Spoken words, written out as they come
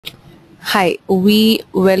Hi, we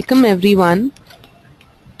welcome everyone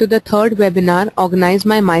to the third webinar organized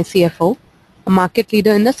by My CFO, a market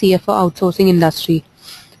leader in the CFO outsourcing industry.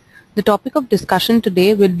 The topic of discussion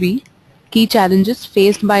today will be key challenges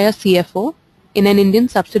faced by a CFO in an Indian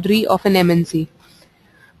subsidiary of an MNC.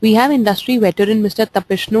 We have industry veteran Mr.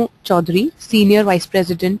 Tapishnu Chaudhuri, Senior Vice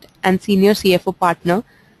President and Senior CFO Partner,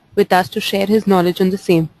 with us to share his knowledge on the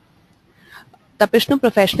same. Tapishnu,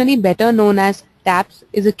 professionally better known as TAPS,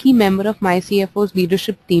 is a key member of MyCFO's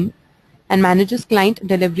leadership team and manages client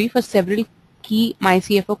delivery for several key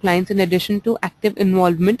MyCFO clients in addition to active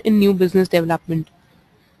involvement in new business development.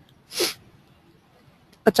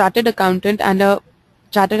 A chartered accountant and a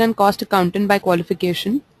chartered and cost accountant by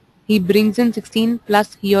qualification, he brings in 16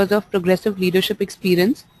 plus years of progressive leadership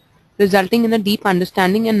experience, resulting in a deep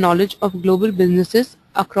understanding and knowledge of global businesses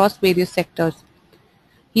across various sectors.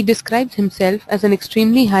 He describes himself as an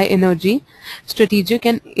extremely high-energy, strategic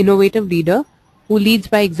and innovative leader who leads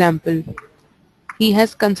by example. He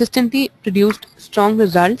has consistently produced strong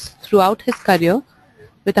results throughout his career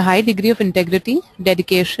with a high degree of integrity,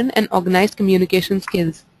 dedication and organized communication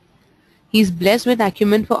skills. He is blessed with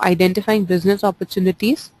acumen for identifying business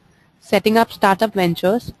opportunities, setting up startup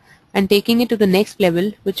ventures and taking it to the next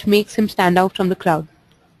level, which makes him stand out from the crowd.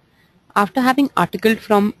 After having articled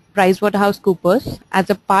from PricewaterhouseCoopers as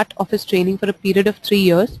a part of his training for a period of 3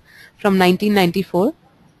 years from 1994,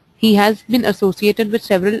 he has been associated with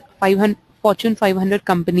several Fortune 500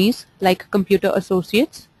 companies like Computer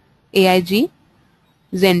Associates, AIG,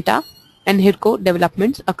 Zenta, and Hirco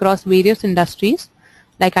Developments across various industries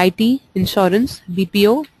like IT, insurance,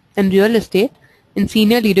 BPO, and real estate in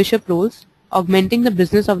senior leadership roles, augmenting the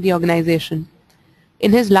business of the organization.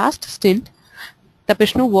 In his last stint,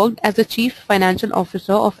 Tapishnu worked as the Chief Financial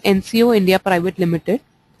Officer of NCO India Private Limited.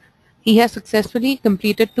 He has successfully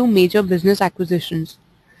completed 2 major business acquisitions.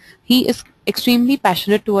 He is extremely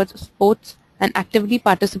passionate towards sports and actively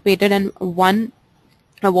participated and won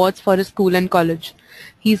awards for his school and college.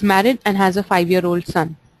 He is married and has a 5-year-old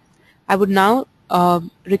son. I would now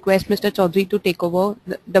request Mr. Chaudhuri to take over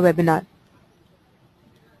the webinar.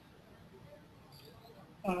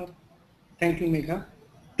 Thank you, Megha.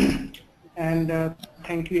 And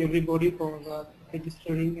thank you everybody for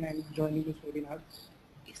registering and joining this webinar.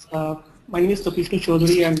 My name is Tapishnu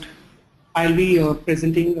Chaudhuri and I'll be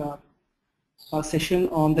presenting a session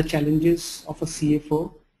on the challenges of a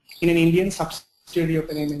CFO in an Indian subsidiary of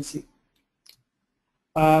an MNC.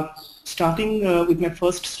 Starting with my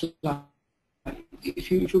first slide, if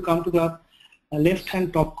you come to the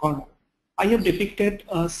left-hand top corner, I have depicted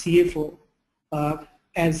a CFO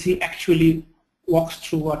as he actually walks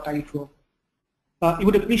through a tightrope. You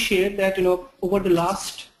would appreciate that over the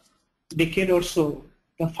last decade or so,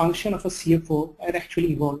 the function of a CFO had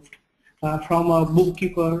actually evolved from a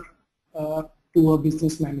bookkeeper to a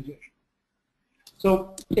business manager.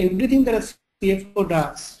 So everything that a CFO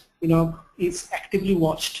does, is actively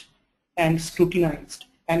watched and scrutinized,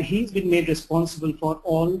 and he's been made responsible for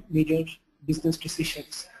all major business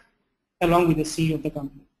decisions, along with the CEO of the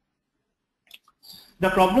company.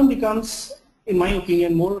 The problem becomes, in my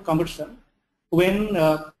opinion, more cumbersome when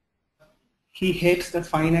he heads the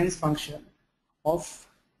finance function of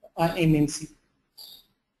an MNC.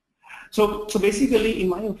 So basically, in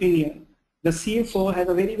my opinion, the CFO has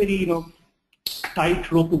a very, very tight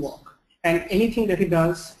rope to walk, and anything that he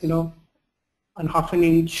does, on half an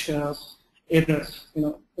inch error,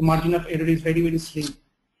 the margin of error is very, very slim.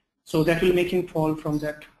 So that will make him fall from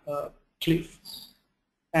that cliff,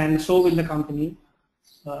 and so will the company.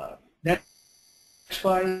 That's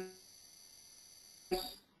why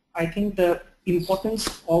I think the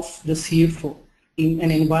importance of the CFO in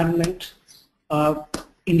an environment,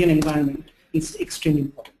 Indian environment, is extremely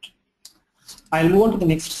important. I'll move on to the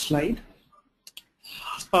next slide.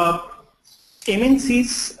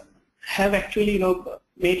 MNCs have actually,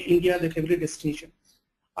 made India the favorite destination.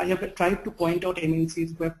 I have tried to point out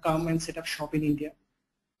MNCs who have come and set up shop in India.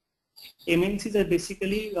 MNCs are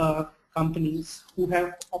basically companies who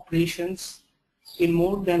have operations in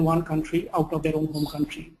more than one country out of their own home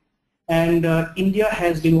country. And India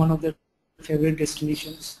has been one of their favorite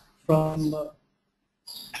destinations from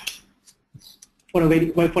for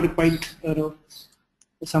quite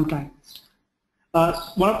some time.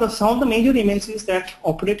 Some of the major MNCs that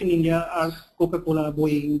operate in India are Coca-Cola,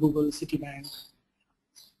 Boeing, Google, Citibank,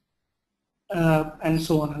 and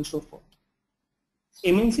so on and so forth.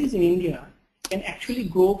 MNCs in India can actually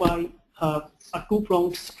grow by a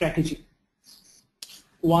two-pronged strategy.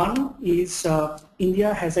 One is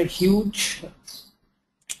India has a huge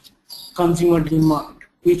consumer demand,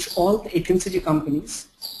 which all the FMCG companies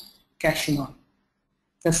cash in on.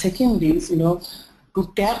 The second is, to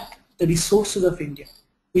tap the resources of India,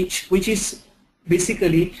 which is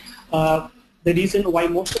basically the reason why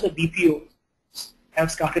most of the BPOs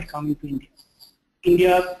have started coming to India.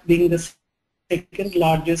 India being the second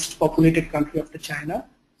largest populated country after China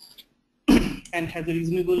and has a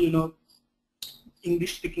reasonable,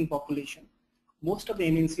 English-speaking population. Most of the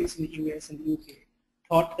MNCs in the US and the UK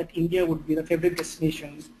thought that India would be the favorite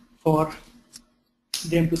destination for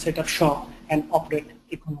them to set up shop and operate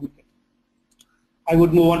economically. I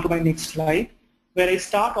would move on to my next slide, where I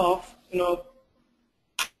start off,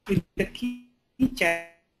 with the key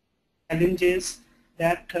challenges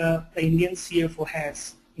that the Indian CFO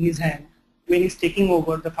has in his hand when he's taking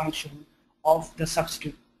over the function of the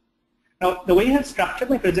subsidiary. Now, the way I have structured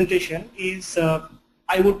my presentation is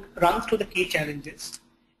I would run through the key challenges,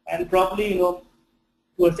 and probably,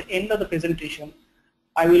 towards the end of the presentation,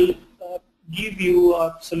 I will give you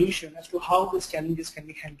a solution as to how these challenges can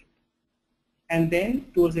be handled. And then,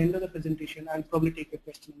 towards the end of the presentation, I'll probably take your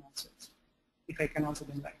question and answers, if I can answer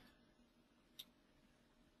them right.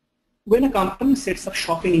 When a company sets up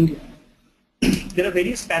shop in India, there are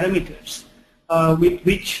various parameters with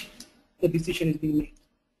which the decision is being made.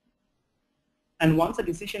 And once a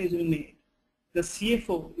decision is being made, the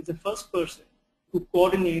CFO is the first person to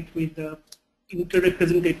coordinate with the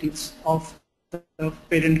inter-representatives of the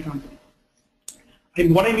parent company.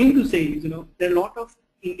 And what I mean to say is, there are a lot of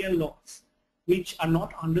Indian laws which are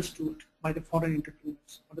not understood by the foreign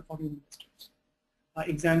entrepreneurs or the foreign investors.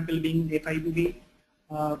 Example being the FIBB,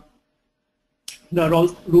 the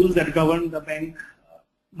rules that govern the bank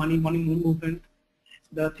money movement,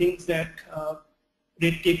 the things that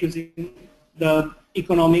red tape is in, the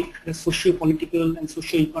economic, the socio-political and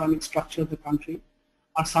socio-economic structure of the country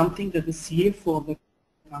are something that the CFO of the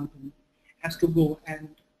company has to go and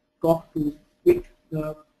talk to with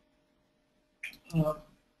the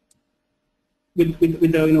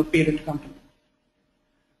parent company.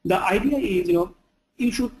 The idea is,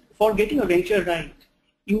 you should, for getting a venture right,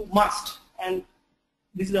 you must, and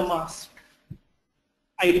this is a must.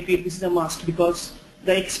 I repeat, this is a must, because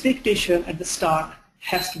the expectation at the start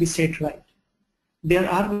has to be set right. There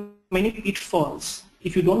are many pitfalls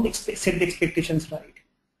if you don't set the expectations right.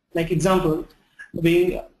 Like example,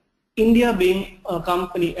 India being a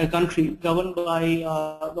country governed by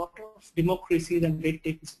a lot of democracies and red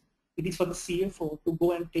tape, it is for the CFO to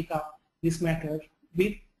go and take up this matter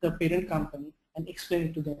with the parent company and explain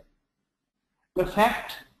it to them. The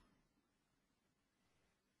fact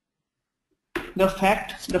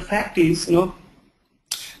is,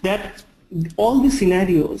 that all these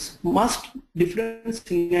scenarios different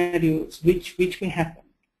scenarios which may happen,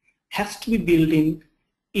 has to be built in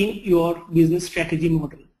your business strategy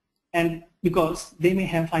model, and because they may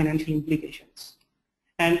have financial implications.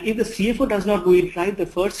 And if the CFO does not do it right the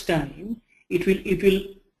first time, it will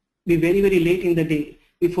be very, very late in the day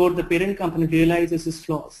before the parent company realizes its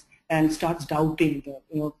flaws and starts doubting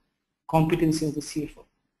the competency of the CFO.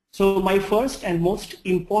 So my first and most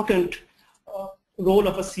important role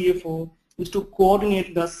of a CFO is to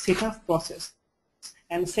coordinate the setup process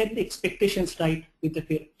and set the expectations right with the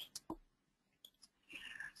parent.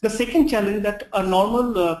 The second challenge that a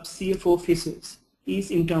normal CFO faces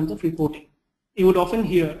is in terms of reporting. You would often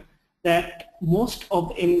hear that most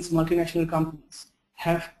of these multinational companies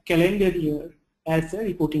have calendar year as a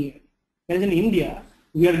reporting year. Whereas in India,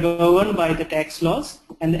 we are governed by the tax laws,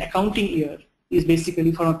 and the accounting year is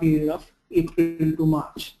basically for a period of April to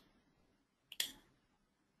March.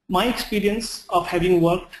 My experience of having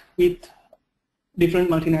worked with different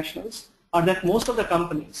multinationals are that most of the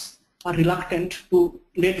companies are reluctant to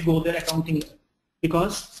let go their accounting year,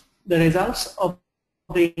 because the results of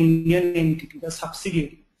the Indian entity, the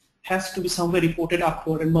subsidiary, has to be somewhere reported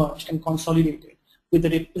upward and merged and consolidated with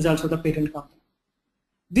the results of the parent company.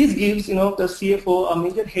 This gives the CFO a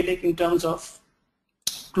major headache in terms of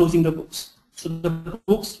closing the books. So the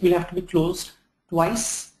books will have to be closed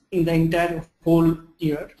twice in the entire whole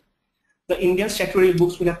year. The Indian statutory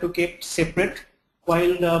books will have to be kept separate,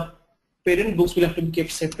 while the parent books will have to be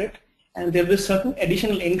kept separate, and there will be certain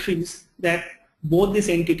additional entries that both these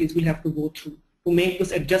entities will have to go through to make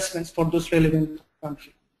those adjustments for those relevant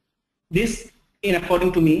countries. This,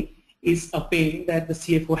 according to me, is a pain that the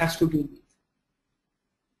CFO has to deal with.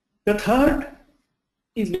 The third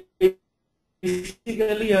is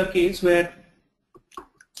basically a case where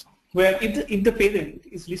if the parent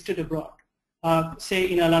is listed abroad, say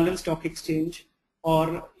in a London stock exchange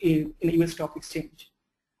or in a US stock exchange,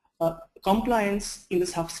 compliance in the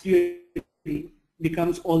subsidiary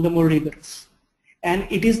becomes all the more rigorous. And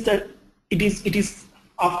it is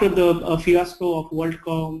after the fiasco of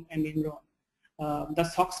WorldCom and Enron, the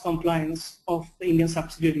SOX compliance of the Indian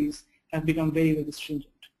subsidiaries have become very, very stringent.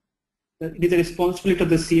 It is a responsibility of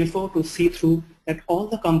the CFO to see through that all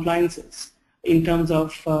the compliances in terms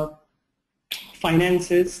of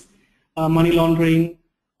finances, money laundering,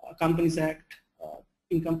 Companies Act,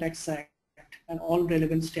 Income Tax Act, and all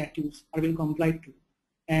relevant statutes are being complied to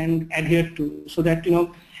and adhered to, so that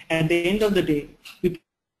at the end of the day,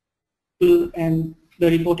 people and the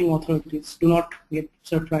reporting authorities do not get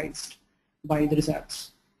surprised by the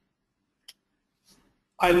results.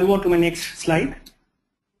 I'll move on to my next slide.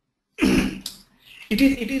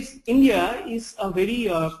 India is a very,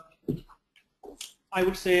 I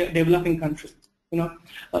would say, developing country.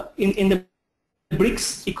 In the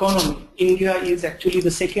BRICS economy, India is actually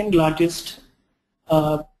the second largest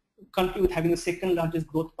country with having the second largest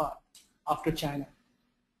growth path after China.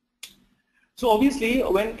 So obviously,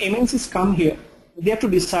 when MNCs come here, they have to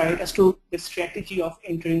decide as to the strategy of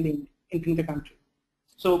entering the country.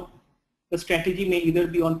 So the strategy may either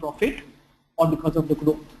be on profit or because of the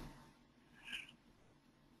growth.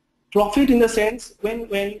 Profit in the sense when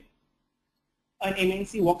an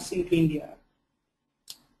MNC walks into India,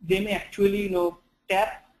 they may actually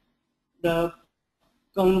tap the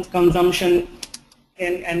consumption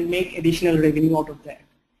and make additional revenue out of that,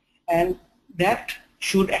 and that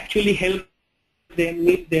should actually help them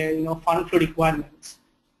meet their fund flow requirements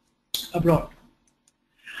abroad.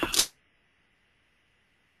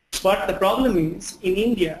 But the problem is, in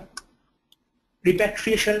India,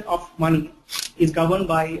 repatriation of money is governed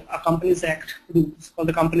by a Companies Act rules called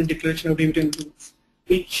the Companies Declaration of Dividend Rules,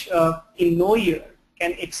 which in no year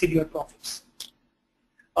can exceed your profits.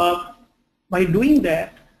 By doing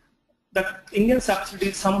that, the Indian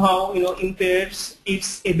subsidiary somehow impairs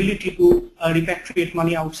its ability to repatriate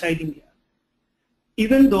money outside India.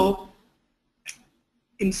 Even though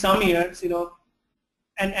in some years, and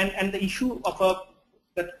the issue of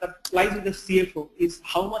that lies with the CFO is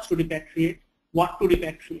how much to repatriate, what to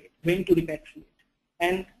repatriate, when to repatriate,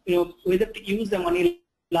 and whether to use the money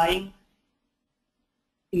lying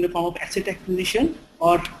in the form of asset acquisition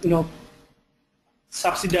or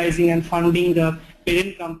subsidizing and funding the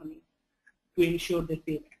parent company to ensure their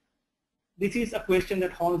payback. This is a question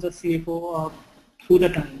that haunts the CFO through the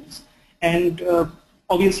times, and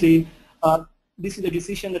obviously this is a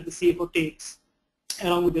decision that the CFO takes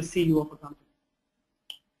along with the CEO of a company.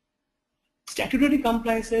 Statutory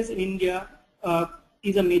compliances in India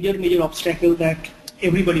is a major obstacle that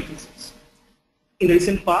everybody faces. In the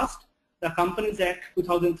recent past, the Companies Act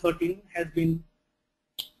 2013 has been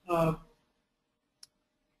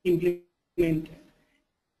implemented,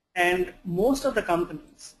 and most of the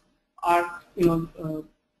companies are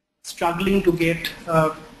struggling to get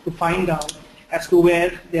to find out as to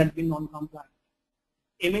where they have been non-compliant.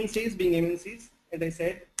 MNCs, being MNCs, as I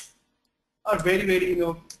said, are very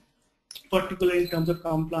particular in terms of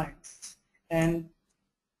compliance, and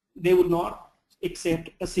they would not accept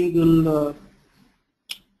a single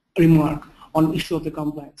remark on issue of the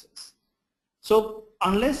compliances. So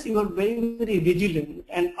unless you are very vigilant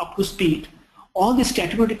and up to speed, all the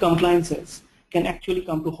statutory compliances can actually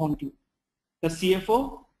come to haunt you. The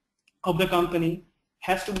CFO of the company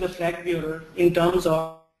has to be the flag bearer in terms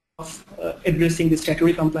of addressing the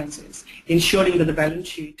statutory compliances, ensuring that the balance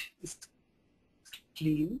sheet is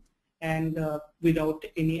clean and without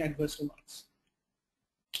any adverse remarks.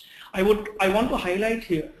 I want to highlight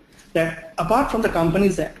here that apart from the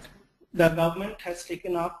Companies Act, the government has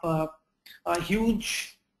taken up a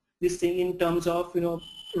huge thing in terms of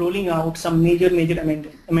rolling out some major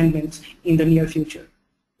amendments in the near future.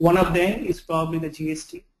 One of them is probably the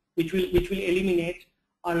GST, which will eliminate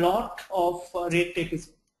a lot of red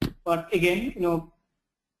tapeism. But again,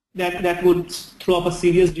 that would throw up a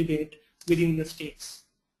serious debate within the states.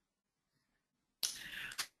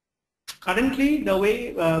 Currently, the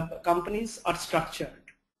way companies are structured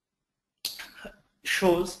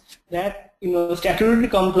shows that statutory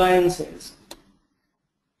compliances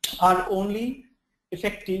are only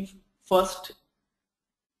effective 1st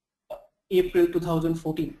April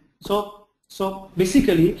 2014. So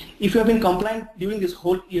basically, if you have been compliant during this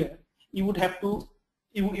whole year, you would have to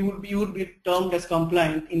you would be termed as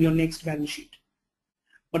compliant in your next balance sheet.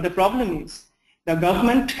 But the problem is the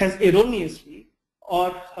government has erroneously,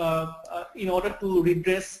 or in order to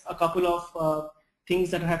redress a couple of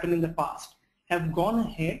things that happened in the past, have gone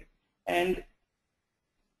ahead and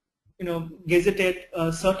gazetted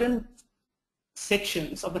certain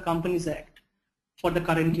sections of the Companies Act for the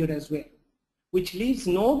current year as well, which leaves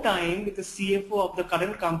no time with the CFO of the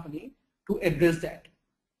current company to address that.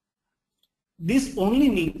 This only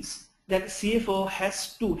means that the CFO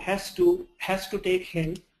has to take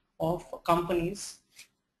help of companies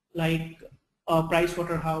like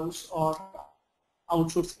Pricewaterhouse or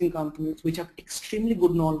outsourcing companies which have extremely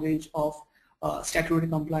good knowledge of statutory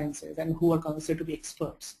compliances and who are considered to be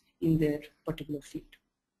experts in their particular field.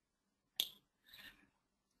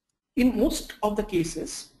 In most of the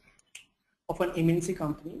cases of an MNC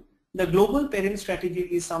company, the global parent strategy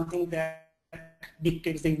is something that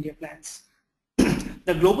dictates the India plans.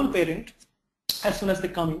 The global parent, as soon as they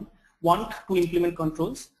come in, want to implement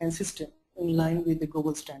controls and systems in line with the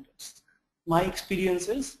global standards. My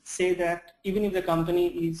experiences say that even if the company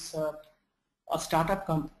is a startup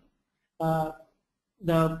company,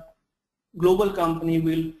 the global company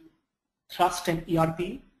will thrust an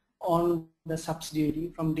ERP on the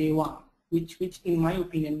subsidiary from day one, which in my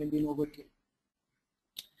opinion may be an overkill.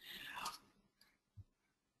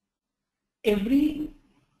 Every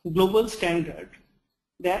global standard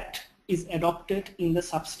that is adopted in the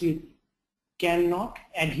subsidiary cannot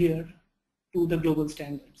adhere to the global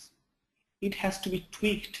standards. It has to be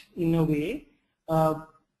tweaked in a way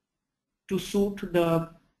to suit the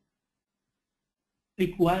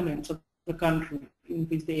requirements of the country in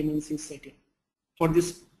which the MNC is setting. For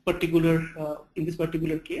this particular, in this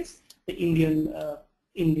particular case, the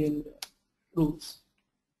Indian rules.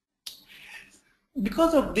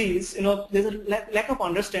 Because of this, there's a lack of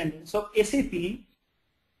understanding. So SAP,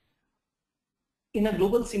 in a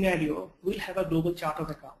global scenario, will have a global chart of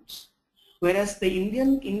accounts, whereas the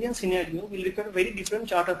Indian scenario will require a very different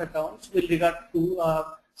chart of accounts with regard to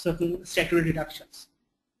certain statutory deductions.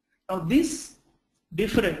 Now, this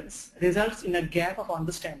difference results in a gap of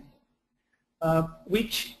understanding,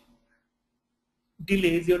 which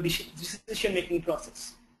delays your decision-making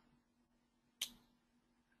process.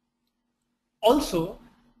 Also,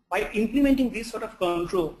 by implementing these sort of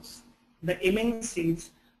controls, the MNCs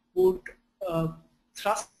would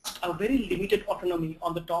thrust a very limited autonomy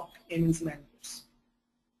on the top MNC managers.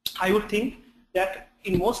 I would think that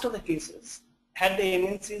in most of the cases, had the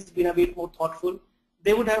MNCs been a bit more thoughtful,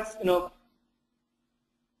 they would have,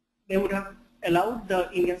 allowed the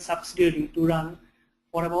Indian subsidiary to run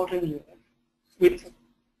for about a year with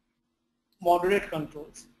moderate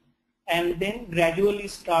controls, and then gradually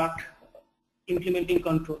start implementing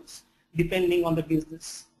controls depending on the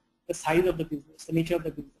business, the size of the business, the nature of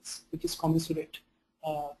the business, which is commensurate.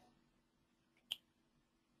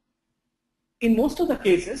 In most of the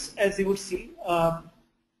cases, as you would see,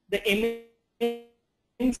 the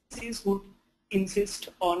MNCs would insist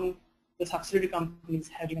on the subsidiary companies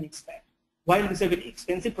having an expat. While this is a very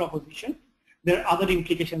expensive proposition, there are other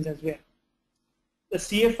implications as well. The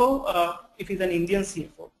CFO, if he's an Indian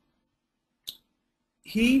CFO,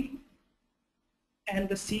 he and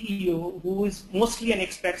the CEO, who is mostly an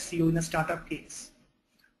expat CEO in a startup case,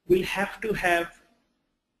 will have to have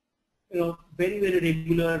very, very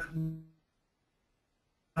regular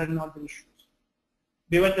not the issues.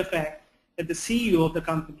 Beware the fact that the CEO of the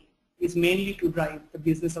company is mainly to drive the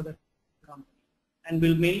business of the company and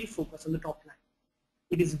will mainly focus on the top line.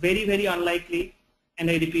 It is very, very unlikely, and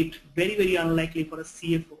I repeat, very, very unlikely for a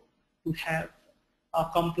CFO to have a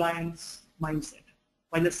compliance mindset.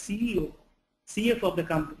 While the CFO of the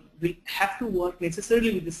company will have to work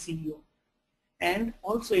necessarily with the CEO and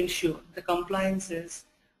also ensure the compliances,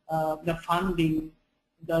 the funding,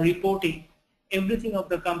 the reporting, everything of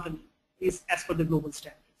the company is as per the global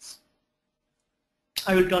standards.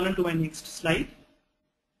 I will turn on to my next slide.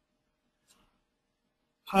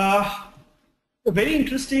 Very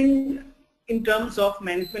interesting in terms of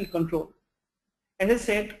management control. As I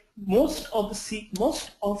said, most of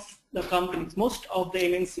the companies, most of the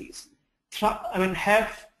MNCs,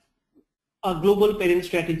 have a global parent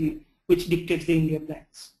strategy which dictates the India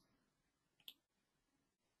plans.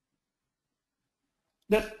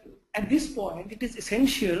 At this point, it is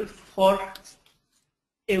essential for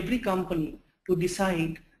every company to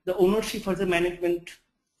decide the ownership for the management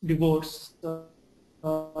divorce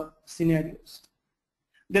scenarios.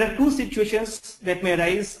 There are two situations that may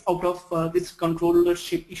arise out of this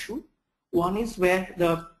controllership issue. One is where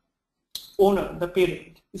the owner, the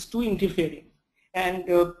parent, is too interfering, and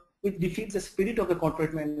it defeats the spirit of the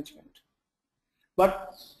corporate management.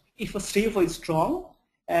 But if a CFO is strong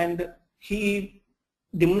and he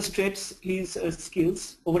demonstrates his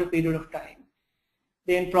skills over a period of time,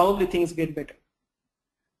 then probably things get better.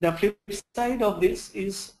 The flip side of this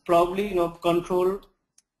is probably control.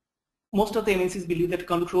 Most of the MNCs believe that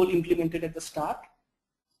control implemented at the start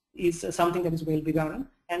is something that is well begun,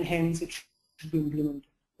 and hence it should be implemented.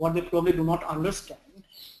 What they probably do not understand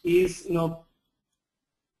is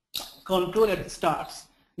control at the start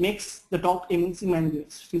makes the top MNC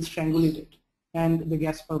managers feel strangulated and the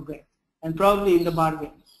gasp for breath. And probably in the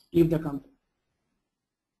bargain, leave the company.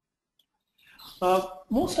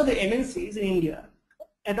 Most of the MNCs in India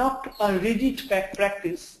adopt a rigid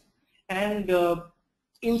practice and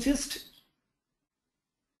insist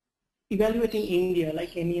evaluating India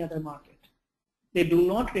like any other market. They do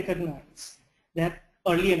not recognize that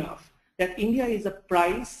early enough that India is a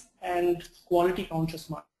price and quality conscious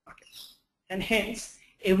market, and hence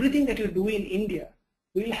everything that you do in India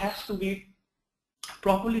will have to be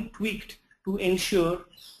properly tweaked to ensure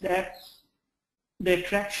that the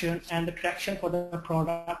attraction and the traction for the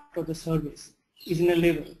product or the service is in a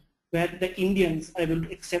level where the Indians are able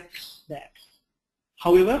to accept that.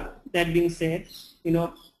 However, that being said,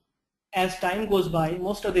 as time goes by,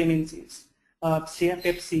 most of the MNCs, say a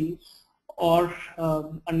Pepsi or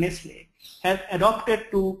a Nestle, have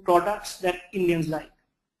adopted to products that Indians like.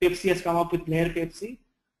 Pepsi has come up with Blair Pepsi,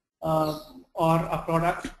 or a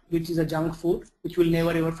product which is a junk food which will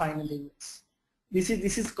never ever find in the US.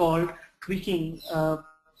 This is called tweaking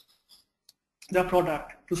the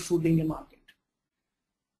product to suit the Indian market.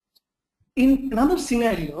 In another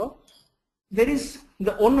scenario, there is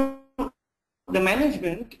the owner, the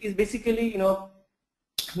management is basically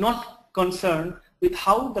not concerned with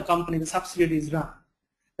how the company, the subsidiary is run.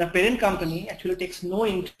 The parent company actually takes no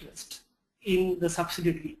interest in the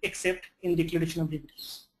subsidiary except in declaration of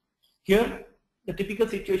dividends. Here, the typical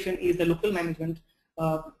situation is the local management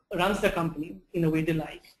runs the company in a way they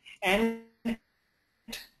like, and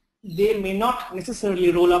they may not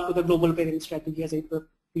necessarily roll up to the global parent strategy as we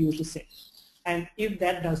usually say. And if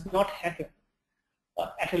that does not happen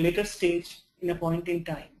at a later stage in a point in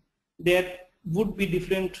time, there would be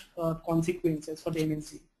different consequences for the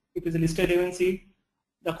MNC. If it's a listed MNC,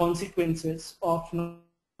 the consequences of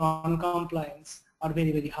non-compliance are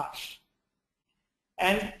very, very harsh.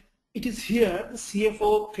 And it is here the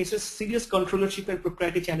CFO faces serious controllership and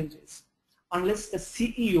proprietary challenges unless the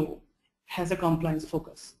CEO has a compliance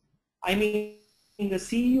focus. I mean, the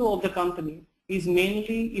CEO of the company is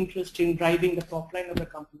mainly interested in driving the top line of the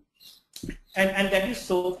company. And that is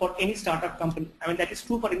so for any startup company. I mean, that is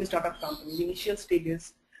true for any startup company. In the initial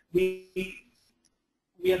stages, we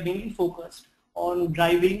are mainly focused on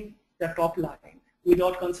driving the top line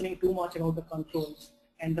without concerning too much about the controls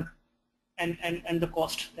and the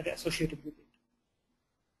cost that are associated with it.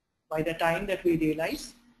 By the time that we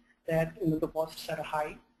realize that the costs are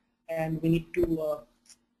high and we need to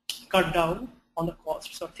cut down on the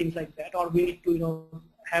costs or things like that, or we need to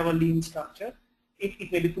have a lean structure,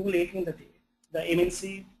 it may be too late in the day. The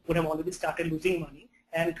MNC would have already started losing money,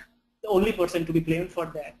 and the only person to be blamed for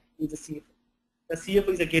that is the CFO. The CFO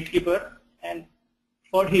is a gatekeeper, and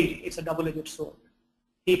for him it's a double-edged sword.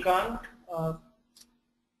 He can't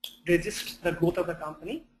resist the growth of the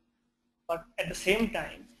company, but at the same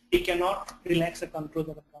time he cannot relax the control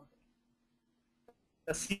of the company.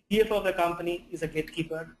 The CFO of the company is a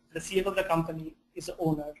gatekeeper, the CFO of the company is the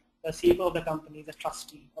owner, the CFO of the company is a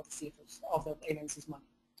trustee of the CFOs, of the MNC's money.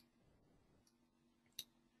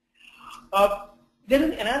 There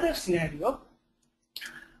is another scenario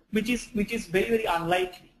which is very, very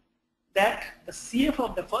unlikely, that the CFO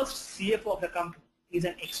of the first CFO of the company is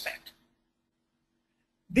an expat.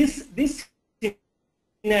 This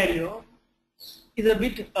scenario is a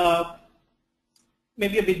bit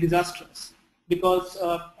maybe a bit disastrous, because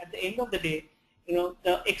at the end of the day,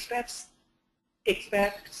 the expat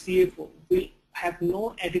CFO will have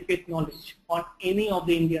no adequate knowledge on any of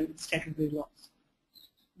the Indian statutory laws.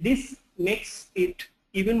 This makes it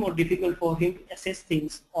even more difficult for him to assess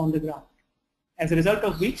things on the ground. As a result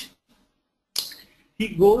of which, he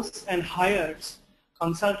goes and hires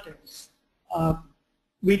consultants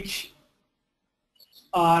which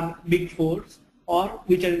are big fours, or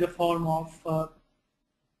which are in the form of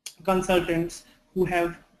consultants who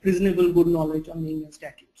have reasonable good knowledge on the Indian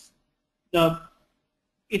statutes.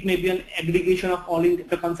 It may be an aggregation of all Indian,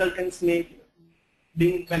 the consultants may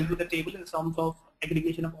bring value to the table in terms of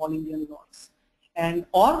aggregation of all Indian laws, and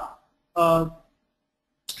or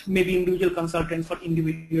maybe individual consultants for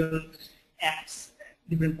individual acts at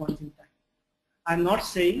different points in time. I'm not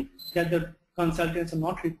saying that the consultants are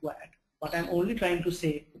not required, but I'm only trying to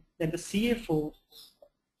say that the CFO's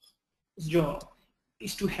job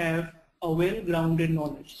is to have a well-grounded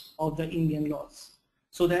knowledge of the Indian laws,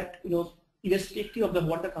 so that irrespective of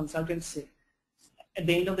what the consultants say, at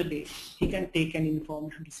the end of the day, he can take an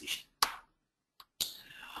informed decision.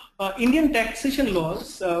 Indian taxation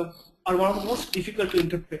laws are one of the most difficult to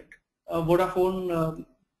interpret. Vodafone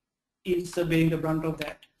is bearing the brunt of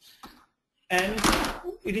that, and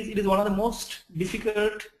it is one of the most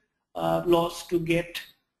difficult laws to get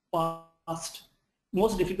passed,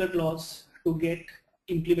 most difficult laws to get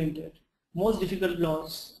implemented, most difficult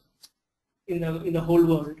laws in the whole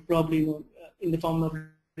world, probably in the form of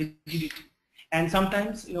rigidity, and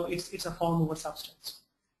sometimes it's a form over substance.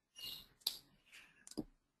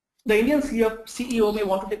 The Indian CEO may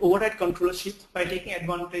want to take override controllership by taking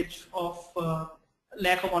advantage of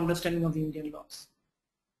lack of understanding of the Indian laws.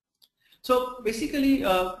 So basically,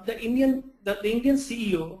 the Indian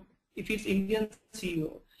CEO, if it's Indian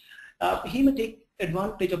CEO, he may take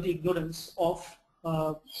advantage of the ignorance of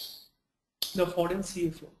the foreign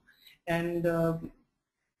CFO, and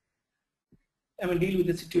deal with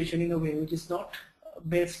the situation in a way which is not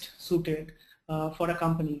best suited for a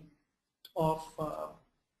company of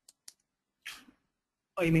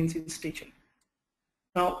MNC stature.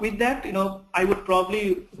 Now, with that, I would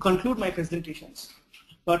probably conclude my presentations,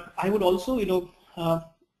 but I would also,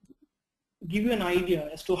 give you an idea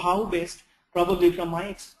as to how best, probably from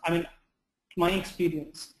my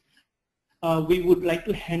experience, we would like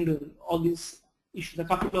to handle all these issues, a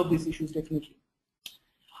couple of these issues definitely.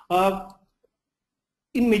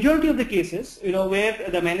 In majority of the cases, where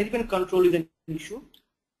the management control is an issue,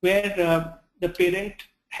 where the parent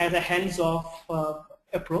has a hands-off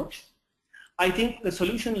approach, I think the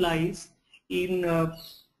solution lies in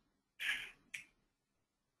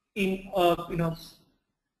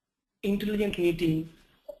intelligent meeting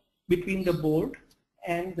between the board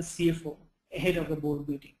and the CFO ahead of the board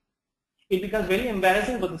meeting. It becomes very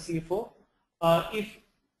embarrassing for the CFO if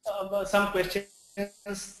some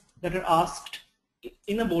questions that are asked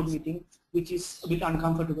in a board meeting which is a bit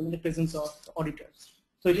uncomfortable in the presence of auditors.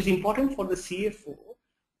 So it is important for the CFO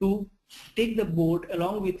to take the board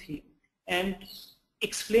along with him and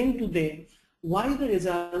explain to them why the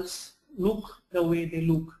results look the way they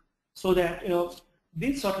look, so that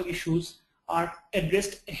these sort of issues are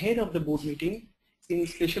addressed ahead of the board meeting in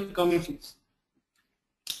special committees.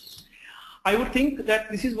 I would think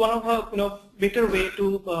that this is one of a better way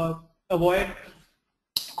to avoid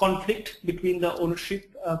conflict between the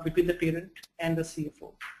ownership between the parent and the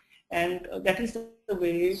CFO, and that is the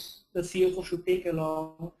way the CFO should take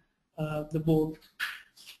along the board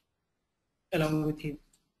along with him.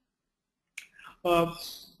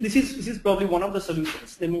 This is probably one of the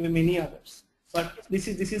solutions. There may be many others, but this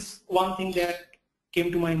is one thing that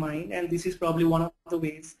came to my mind, and this is probably one of the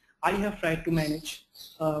ways I have tried to manage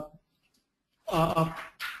a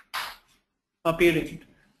parent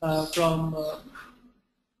from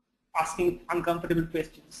asking uncomfortable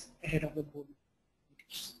questions ahead of the board.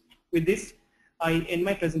 With this, I end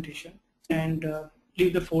my presentation and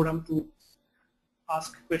leave the forum to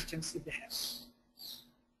ask questions if they have.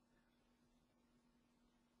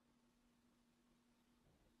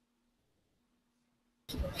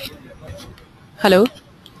 Hello.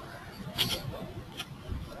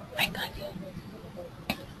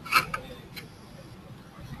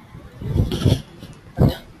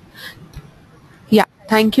 Yeah,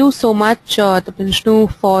 thank you so much, Tapishnu,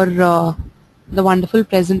 for the wonderful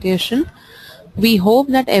presentation. We hope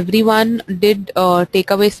that everyone did take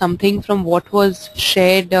away something from what was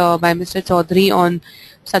shared by Mr. Chaudhuri on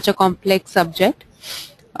such a complex subject.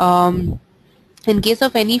 In case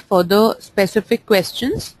of any further specific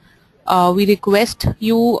questions, we request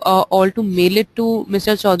you all to mail it to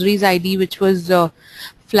Mr. Chaudhuri's ID, which was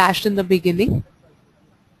flashed in the beginning,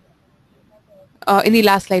 in the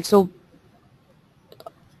last slide. So,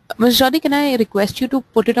 Mr. Chaudhuri, can I request you to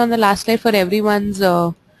put it on the last slide for everyone's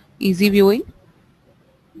easy viewing?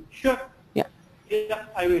 Sure. Yeah. Yeah,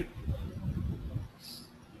 I will.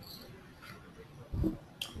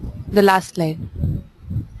 The last slide.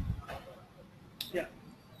 Yeah.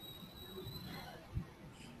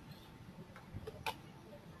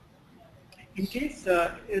 In case there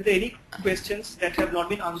are any questions that have not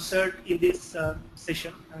been answered in this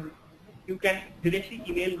session, you can directly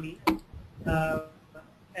email me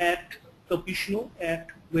at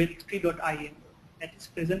tapishnu@wealthtree.in. That is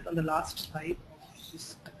present on the last slide.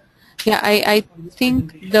 Yeah, I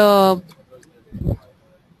think the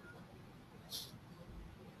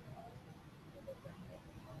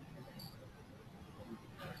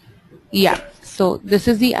so this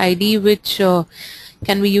is the ID which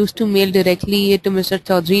can be used to mail directly to Mr.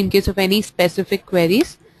 Chaudhuri in case of any specific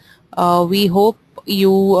queries. We hope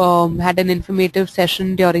you had an informative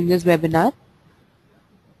session during this webinar.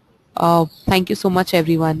 Thank you so much,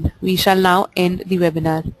 everyone. We shall now end the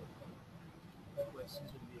webinar.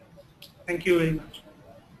 Thank you very much.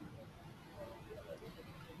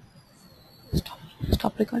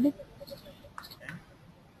 Stop recording.